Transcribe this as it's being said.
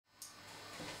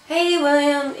Hey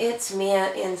William, it's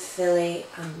Mia in Philly.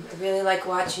 I really like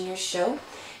watching your show,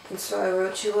 and so I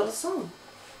wrote you a little song.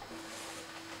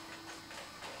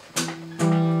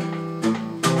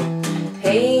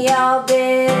 Hey y'all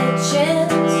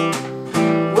bitches,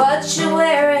 what you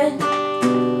wearing?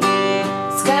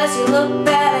 It's 'cause you look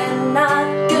bad and not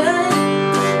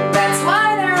good. That's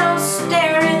why they're all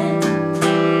staring.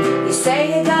 You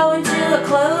say you're going to a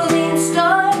clothing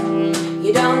store,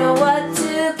 you don't know what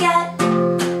to get.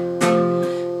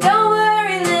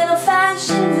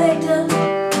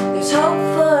 There's hope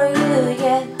for you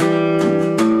yet.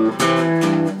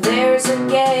 There's a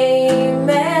gay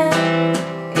man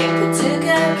in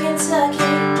Paducah,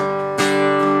 Kentucky.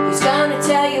 He's gonna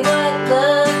tell you what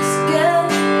looks good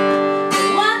and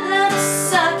what looks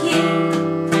sucky.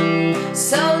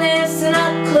 So listen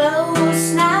up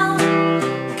close now,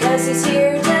 'cause he's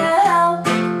here to help.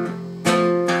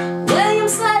 William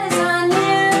Sled is on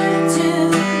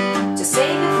YouTube to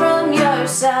save you from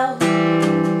yourself.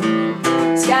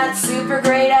 He's got super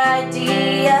great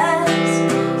ideas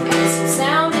and some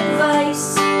sound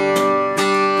advice.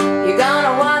 You're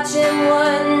gonna watch him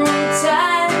one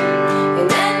time and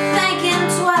then thank him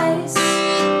twice.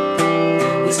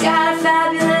 He's got a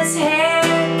fabulous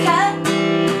haircut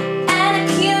and a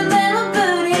cute little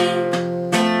booty.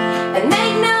 And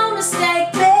make no mistake,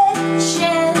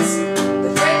 bitches, the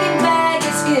freaking bag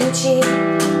is Gucci.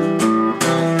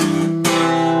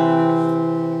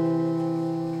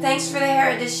 Thanks for the hair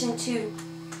addition too.